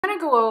I'm going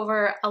to go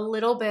over a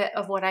little bit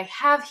of what I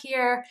have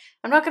here.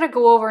 I'm not going to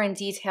go over in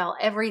detail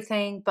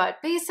everything,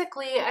 but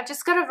basically I've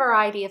just got a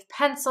variety of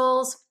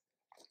pencils,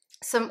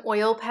 some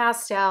oil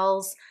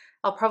pastels.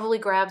 I'll probably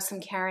grab some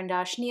Caran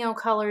d'Ache Neo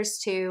colors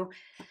too,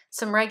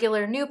 some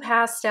regular new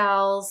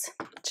pastels,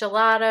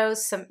 gelatos,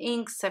 some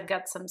inks. I've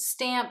got some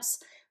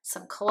stamps,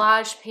 some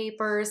collage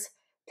papers,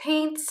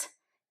 paints,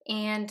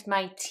 and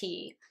my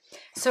tea.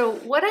 So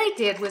what I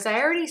did was I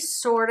already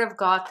sort of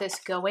got this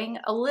going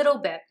a little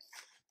bit.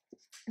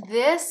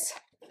 This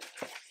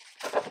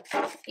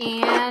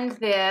and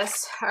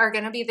this are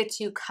going to be the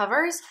two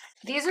covers.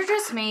 These are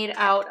just made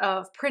out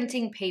of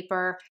printing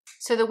paper.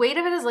 So the weight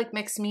of it is like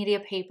mixed media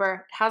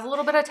paper. It has a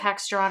little bit of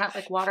texture on it,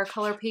 like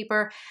watercolor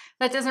paper.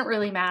 That doesn't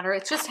really matter.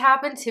 It just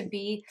happened to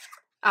be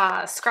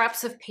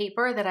scraps of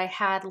paper that I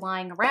had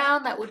lying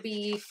around that would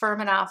be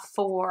firm enough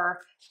for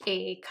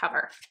a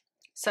cover.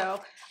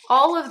 So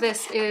all of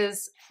this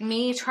is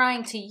me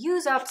trying to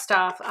use up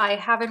stuff I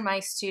have in my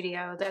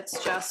studio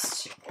that's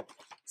just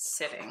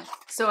sitting.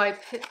 So I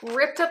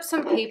ripped up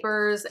some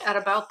papers at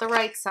about the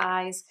right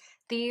size.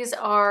 These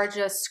are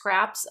just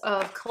scraps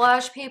of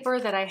collage paper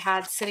that I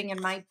had sitting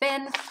in my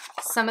bin.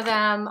 Some of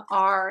them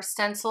are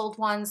stenciled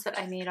ones that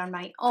I made on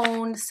my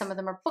own. Some of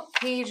them are book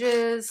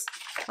pages.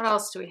 What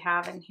else do we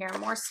have in here?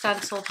 More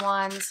stenciled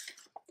ones.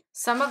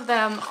 Some of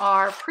them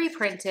are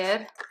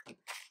pre-printed,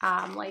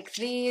 like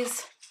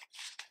these.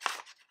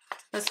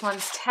 This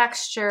one's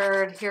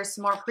textured. Here's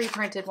some more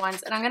pre-printed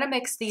ones, and I'm gonna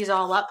mix these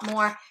all up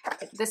more.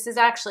 This is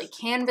actually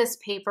canvas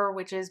paper,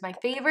 which is my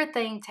favorite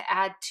thing to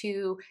add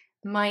to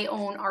my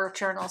own art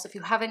journals. If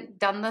you haven't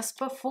done this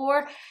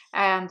before,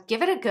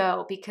 give it a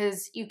go,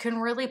 because you can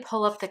really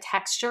pull up the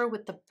texture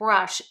with the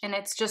brush, and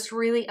it's just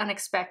really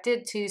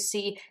unexpected to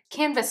see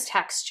canvas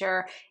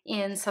texture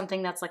in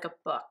something that's like a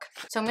book.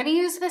 So I'm going to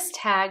use this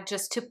tag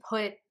just to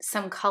put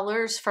some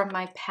colors from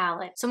my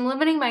palette. So I'm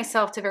limiting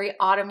myself to very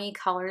autumny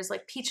colors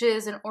like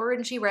peaches and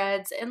orangey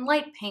reds and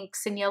light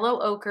pinks and yellow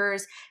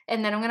ochres,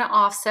 and then I'm going to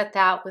offset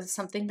that with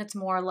something that's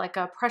more like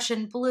a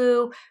Prussian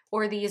blue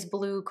or these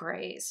blue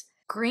grays.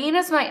 Green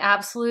is my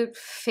absolute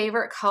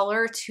favorite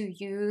color to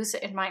use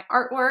in my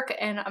artwork,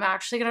 and I'm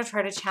actually going to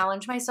try to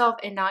challenge myself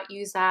and not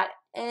use that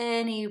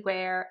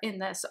anywhere in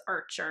this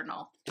art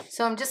journal.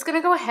 So I'm just going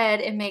to go ahead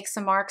and make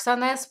some marks on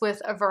this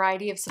with a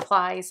variety of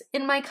supplies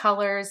in my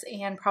colors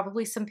and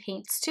probably some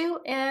paints too,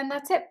 and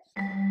that's it.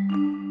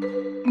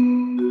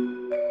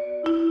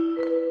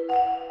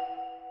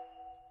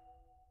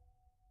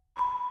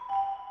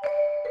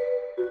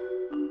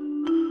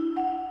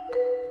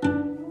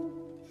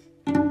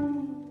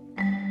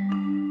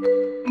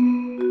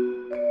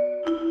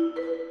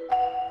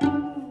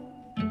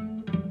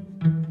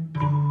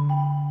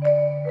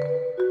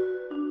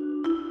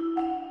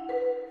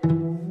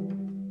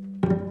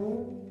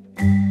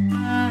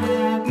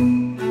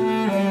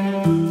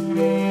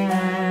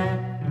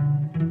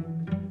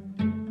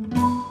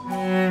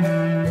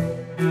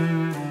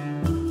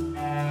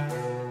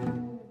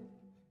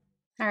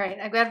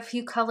 I've got a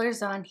few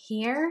colors on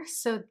here,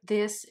 so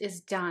this is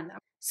done.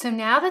 So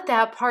now that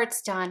that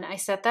part's done, I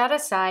set that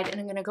aside and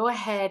I'm going to go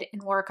ahead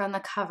and work on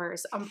the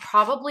covers. I'm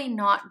probably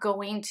not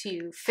going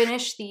to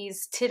finish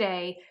these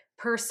today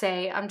per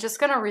se. I'm just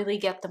going to really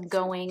get them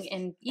going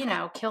and, you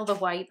know, kill the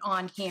white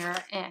on here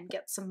and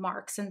get some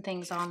marks and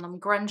things on them,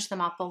 grunge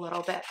them up a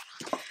little bit.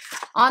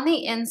 On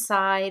the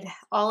inside,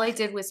 all I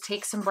did was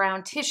take some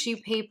brown tissue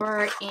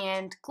paper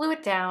and glue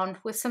it down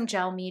with some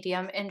gel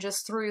medium and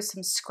just threw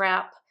some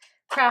scrap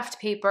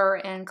craft paper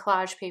and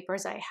collage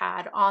papers I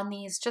had on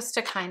these just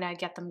to kind of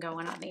get them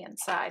going on the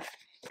inside.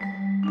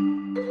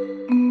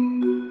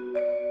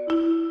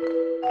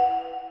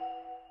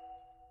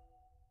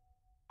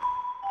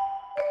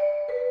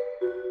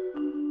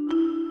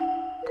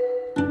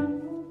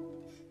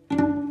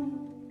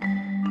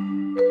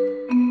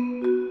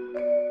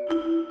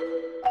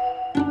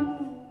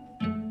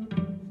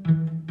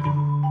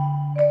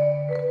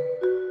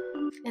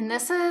 And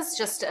this is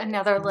just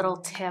another little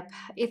tip.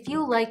 If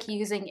you like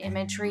using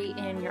imagery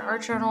in your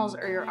art journals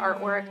or your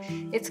artwork,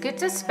 it's good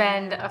to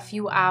spend a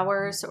few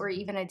hours or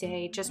even a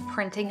day just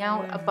printing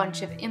out a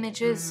bunch of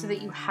images so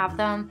that you have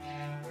them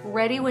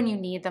ready when you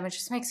need them. It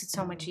just makes it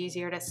so much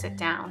easier to sit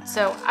down.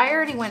 So I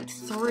already went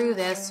through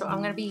this, so I'm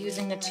going to be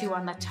using the two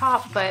on the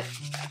top, but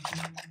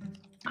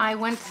I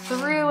went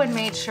through and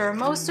made sure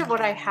most of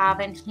what I have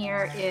in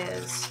here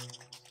is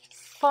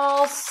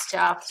fall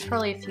stuff. There's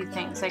probably a few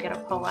things I gotta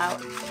pull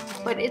out,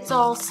 but it's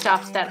all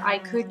stuff that I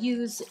could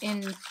use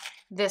in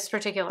this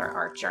particular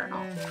art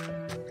journal.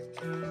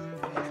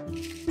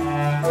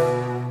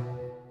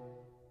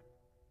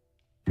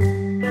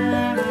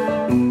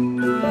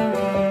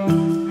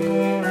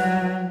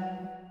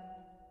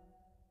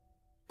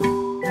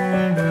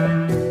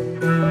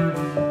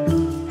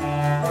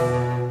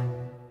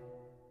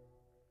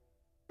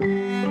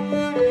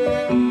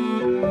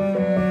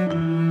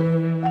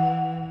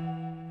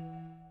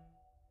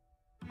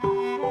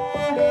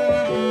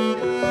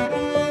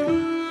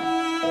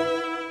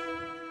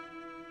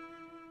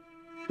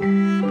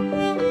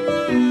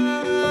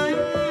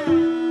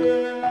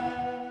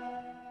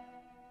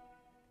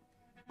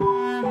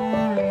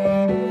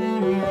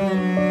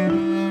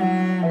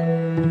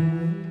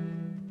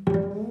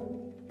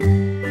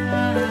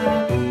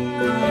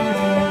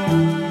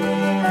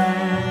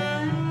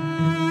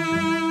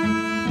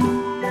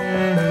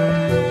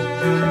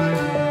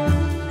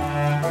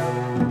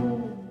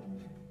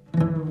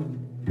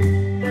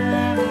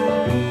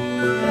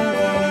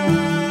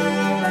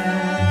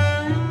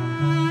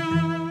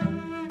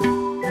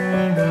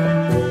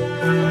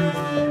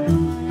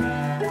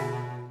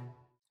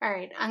 All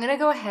right, I'm gonna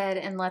go ahead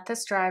and let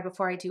this dry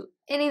before I do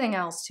anything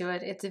else to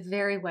it. It's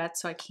very wet,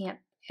 so I can't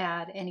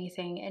add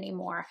anything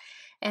anymore.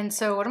 And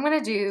so what I'm gonna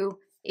do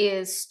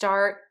is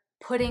start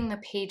putting the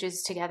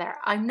pages together.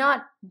 I'm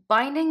not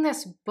binding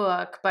this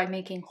book by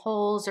making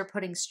holes or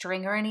putting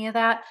string or any of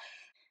that.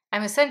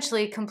 I'm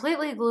essentially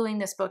completely gluing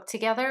this book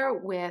together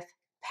with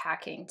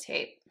packing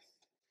tape.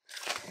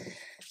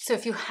 So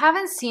if you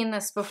haven't seen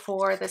this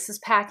before, this is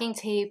packing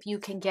tape you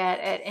can get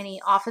at any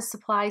office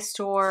supply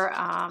store.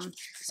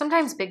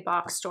 Sometimes big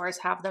box stores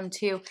have them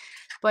too,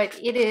 but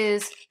it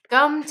is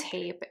gum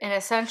tape, and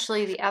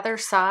essentially the other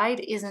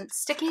side isn't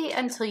sticky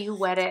until you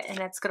wet it, and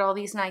it's got all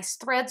these nice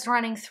threads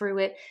running through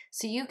it,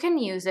 so you can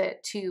use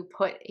it to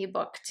put a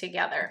book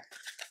together.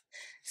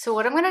 So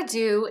what I'm going to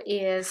do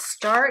is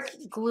start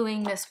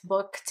gluing this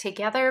book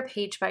together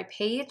page by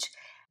page.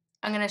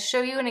 I'm going to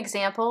show you an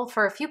example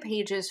for a few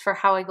pages for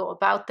how I go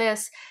about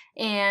this,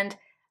 and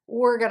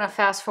we're going to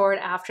fast forward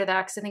after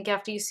that because I think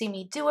after you see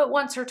me do it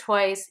once or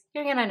twice,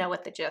 you're going to know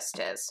what the gist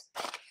is.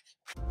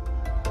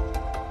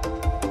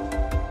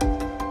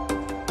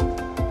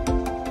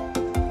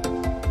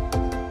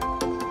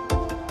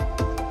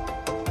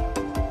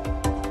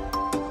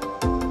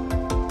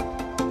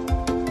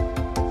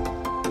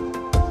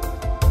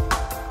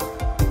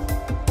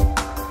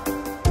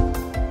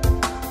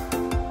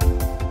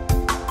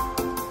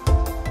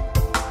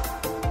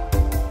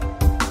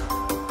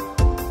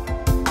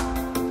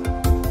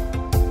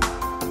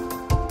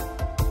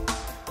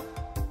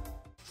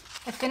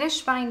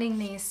 Finish binding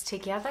these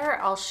together.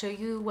 I'll show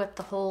you what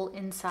the whole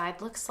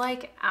inside looks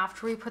like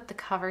after we put the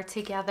cover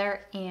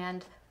together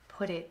and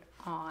put it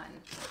on.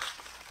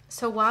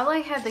 So while I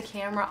had the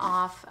camera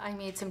off, I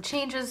made some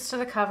changes to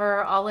the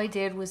cover. All I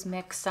did was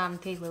mix some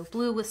phthalo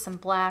blue with some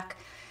black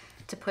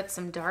to put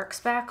some darks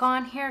back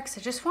on here because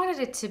I just wanted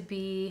it to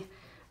be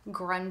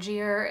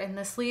grungier, and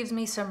this leaves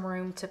me some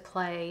room to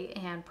play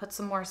and put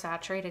some more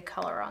saturated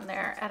color on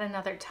there at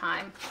another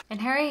time.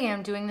 And here I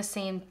am doing the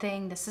same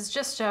thing. This is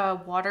just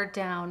a watered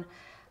down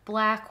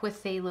black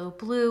with phthalo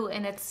blue,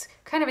 and it's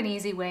kind of an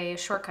easy way, a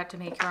shortcut to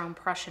make your own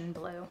Prussian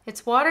blue.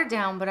 It's watered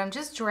down, but I'm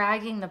just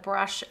dragging the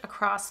brush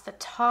across the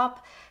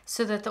top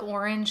so that the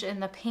orange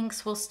and the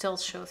pinks will still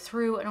show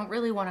through. I don't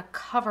really want to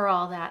cover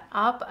all that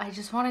up. I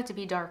just want it to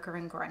be darker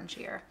and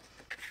grungier.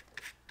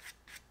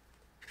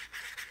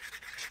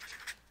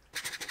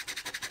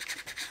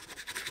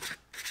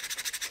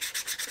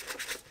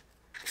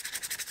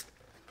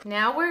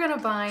 Now we're going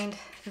to bind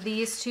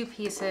these two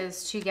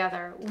pieces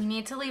together. We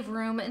need to leave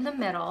room in the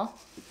middle,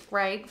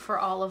 right, for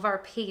all of our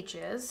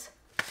pages.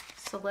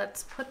 So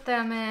let's put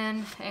them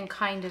in and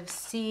kind of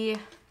see.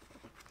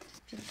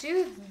 If you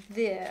do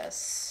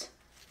this,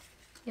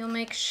 you'll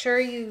make sure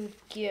you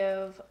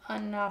give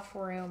enough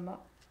room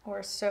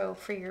or so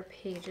for your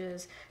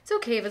pages. It's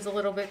okay if it's a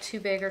little bit too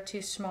big or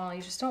too small.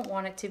 You just don't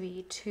want it to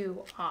be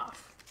too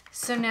off.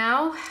 So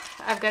now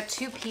I've got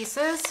two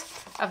pieces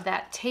of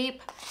that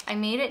tape. I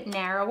made it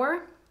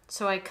narrower,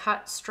 so I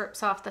cut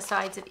strips off the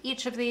sides of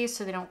each of these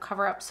so they don't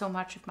cover up so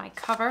much of my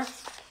cover.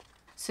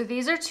 So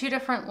these are two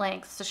different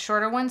lengths. The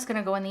shorter one's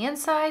gonna go on the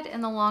inside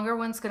and the longer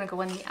one's gonna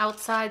go on the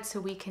outside, so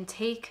we can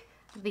take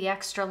the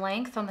extra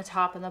length on the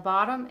top and the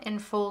bottom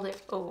and fold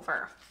it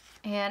over.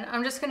 And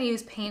I'm just gonna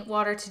use paint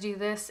water to do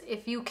this.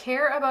 If you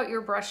care about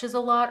your brushes a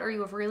lot or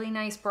you have really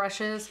nice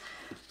brushes,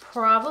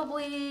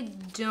 probably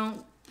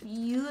don't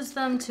use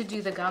them to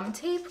do the gum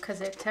tape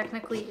because it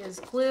technically is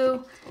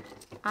glue.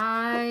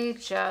 I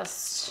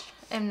just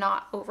am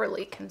not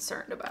overly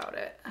concerned about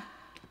it.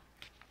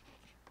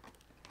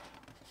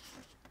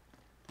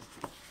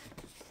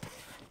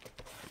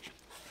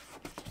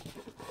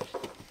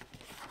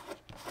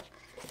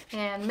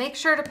 And make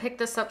sure to pick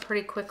this up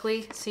pretty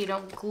quickly so you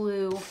don't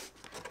glue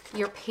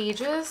your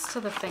pages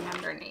to the thing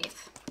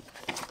underneath.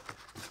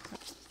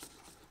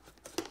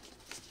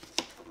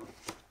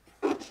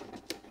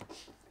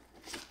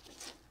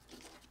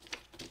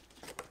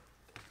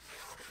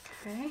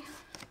 Okay.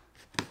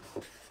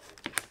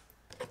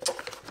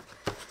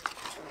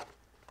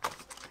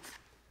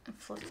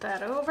 Flip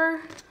that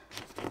over.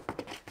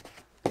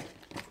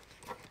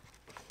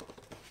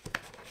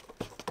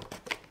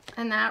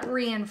 And that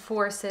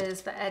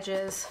reinforces the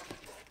edges.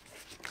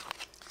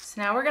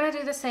 So now we're going to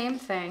do the same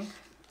thing.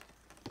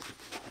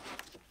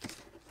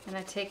 I'm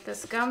going to take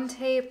this gum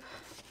tape,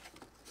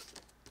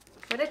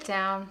 put it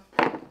down.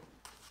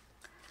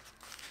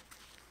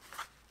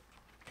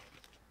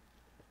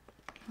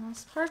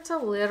 This part's a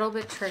little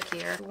bit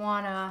trickier. You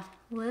want to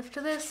lift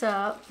this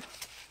up.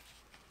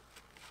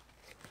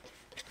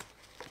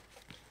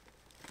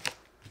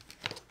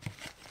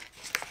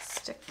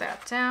 Stick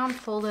that down,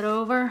 fold it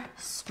over,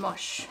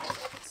 smush.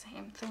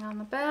 Same thing on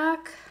the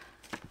back.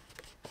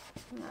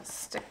 I'm going to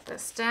stick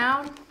this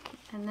down,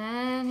 and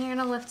then you're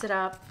going to lift it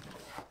up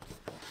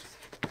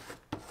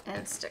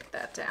and stick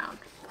that down.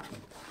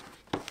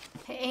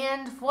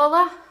 And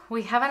voila,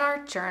 we have an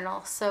art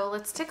journal. So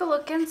let's take a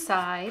look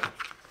inside.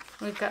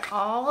 We've got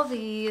all of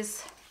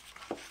these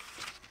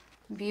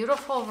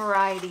beautiful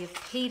variety of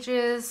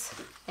pages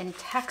and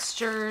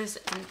textures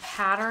and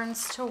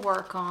patterns to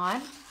work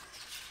on.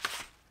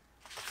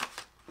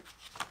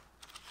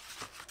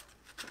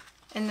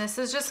 And this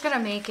is just gonna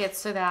make it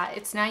so that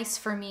it's nice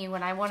for me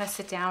when I wanna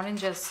sit down and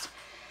just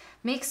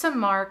make some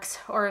marks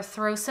or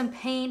throw some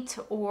paint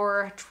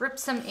or drip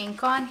some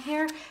ink on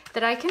here,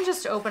 that I can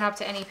just open up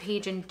to any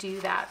page and do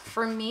that.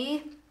 For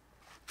me,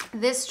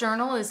 this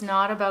journal is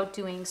not about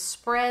doing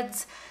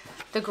spreads.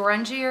 The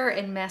grungier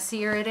and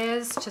messier it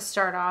is to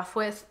start off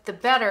with, the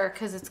better,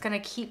 because it's gonna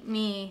keep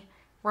me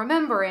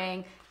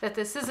remembering that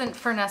this isn't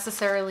for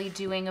necessarily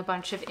doing a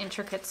bunch of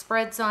intricate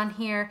spreads on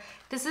here.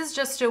 This is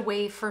just a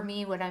way for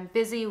me when I'm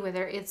busy,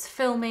 whether it's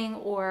filming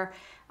or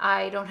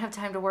I don't have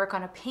time to work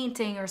on a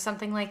painting or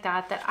something like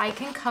that, that I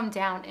can come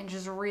down and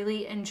just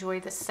really enjoy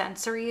the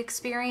sensory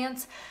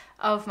experience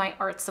of my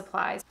art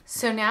supplies.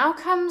 So now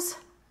comes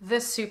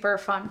the super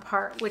fun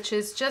part, which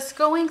is just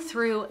going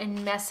through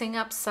and messing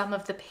up some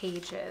of the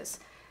pages.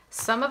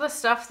 Some of the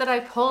stuff that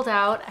I pulled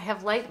out, I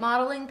have light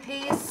modeling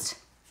paste,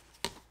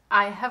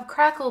 I have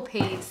crackle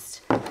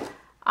paste,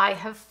 I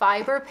have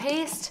fiber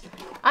paste,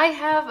 I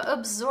have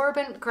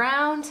absorbent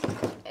ground,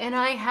 and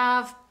I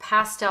have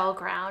pastel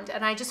ground.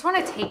 And I just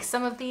want to take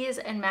some of these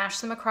and mash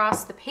them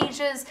across the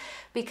pages,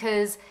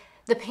 because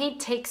the paint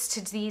takes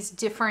to these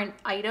different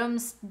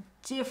items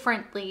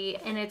differently,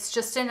 and it's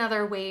just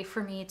another way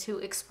for me to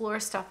explore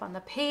stuff on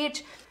the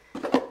page.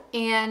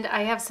 And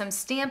I have some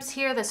stamps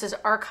here. This is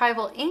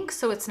archival ink,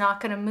 so it's not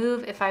going to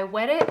move if I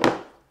wet it.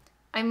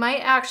 I might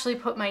actually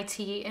put my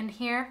tea in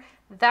here.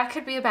 That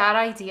could be a bad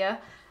idea,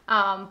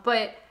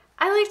 but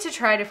I like to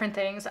try different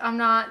things. I'm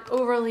not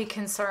overly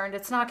concerned.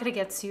 It's not going to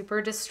get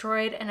super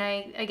destroyed, and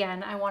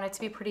I want it to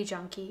be pretty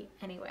junky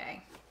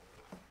anyway.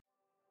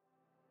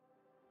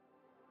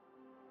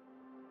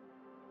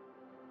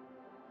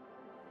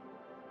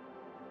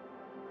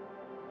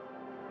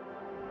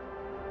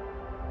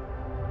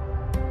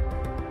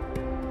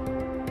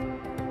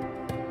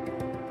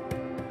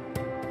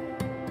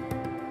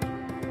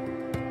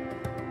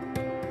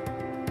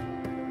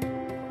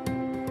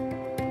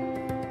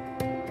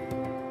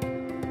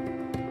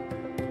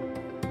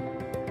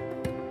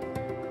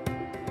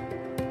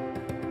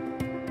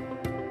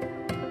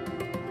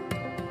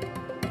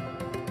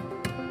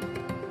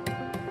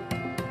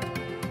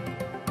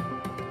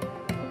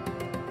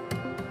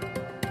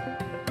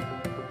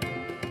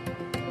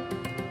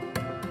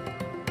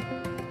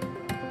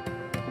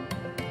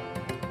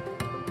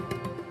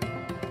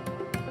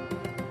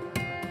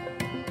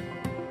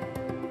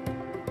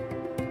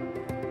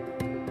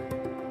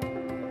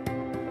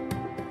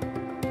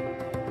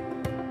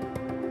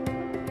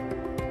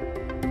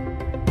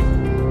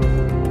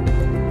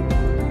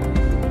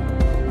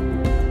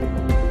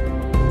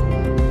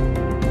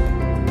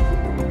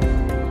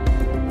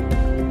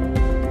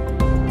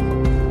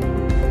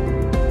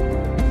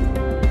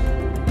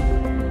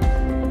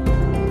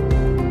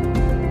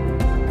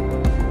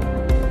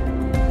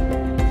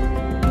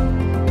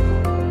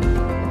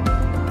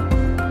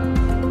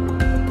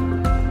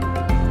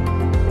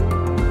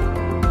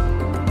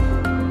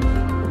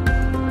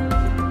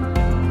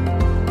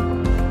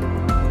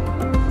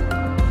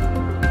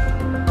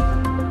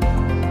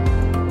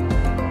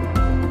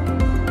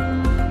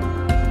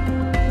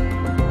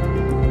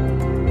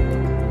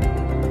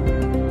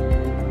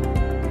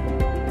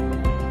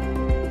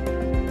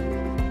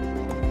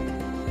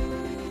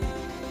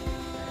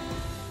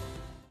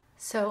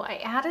 So I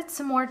added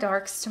some more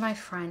darks to my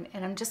front,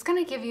 and I'm just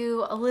gonna give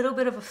you a little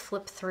bit of a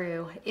flip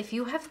through. If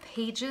you have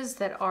pages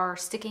that are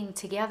sticking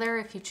together,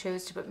 if you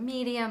chose to put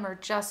medium or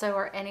gesso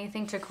or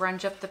anything to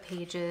grunge up the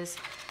pages,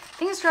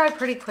 things dry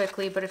pretty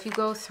quickly, but if you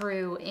go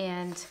through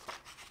and,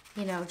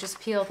 you know, just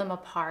peel them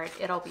apart,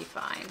 it'll be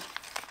fine.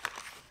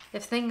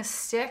 If things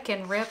stick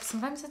and rip,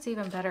 sometimes it's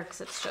even better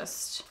because it's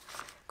just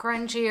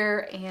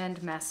grungier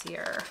and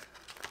messier.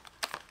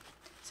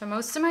 So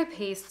most of my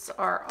pastes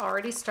are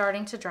already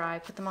starting to dry.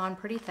 Put them on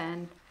pretty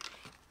thin.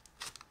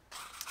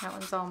 That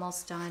one's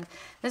almost done.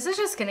 This is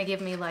just gonna give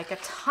me like a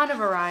ton of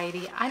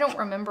variety. I don't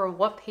remember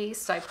what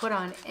paste I put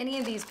on any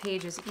of these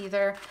pages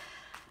either.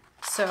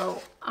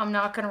 So I'm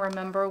not gonna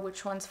remember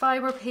which one's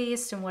fiber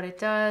paste and what it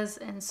does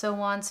and so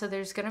on. So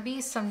there's gonna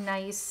be some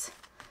nice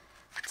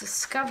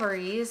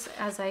discoveries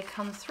as I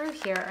come through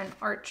here an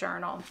art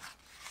journal.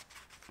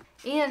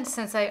 And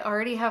since I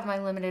already have my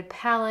limited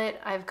palette,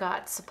 I've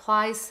got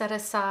supplies set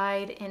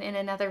aside, and in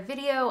another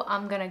video,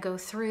 I'm gonna go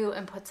through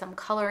and put some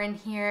color in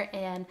here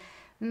and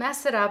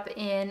mess it up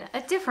in a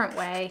different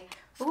way.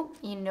 Oh,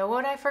 you know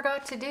what I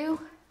forgot to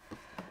do?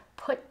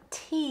 Put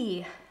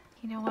tea.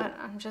 You know what,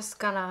 I'm just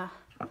gonna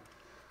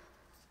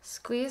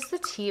squeeze the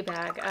tea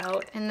bag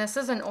out, and this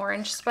is an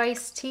orange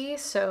spice tea,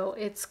 so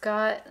it's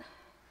got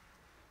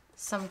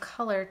some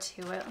color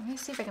to it. Let me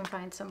see if I can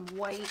find some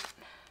white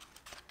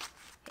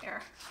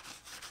here.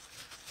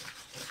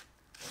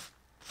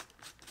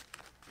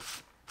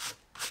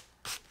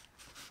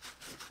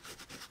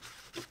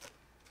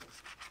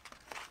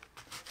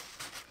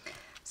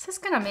 This is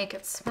gonna make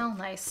it smell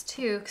nice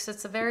too, because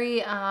it's a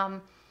very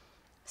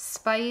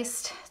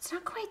spiced, it's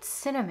not quite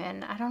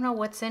cinnamon. I don't know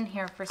what's in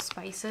here for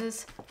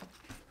spices,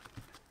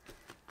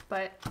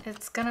 but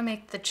it's gonna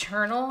make the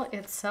journal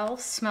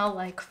itself smell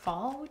like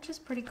fall, which is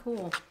pretty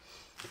cool.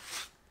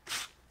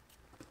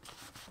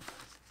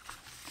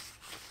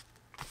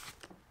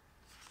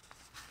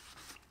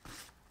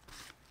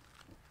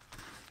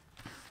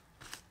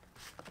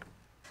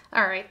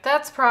 All right,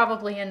 that's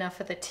probably enough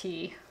of the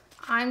tea.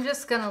 I'm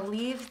just gonna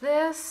leave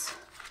this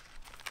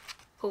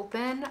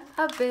open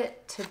a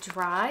bit to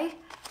dry.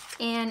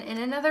 And in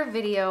another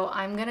video,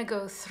 I'm gonna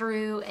go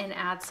through and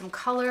add some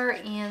color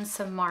and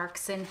some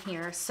marks in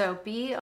here. So be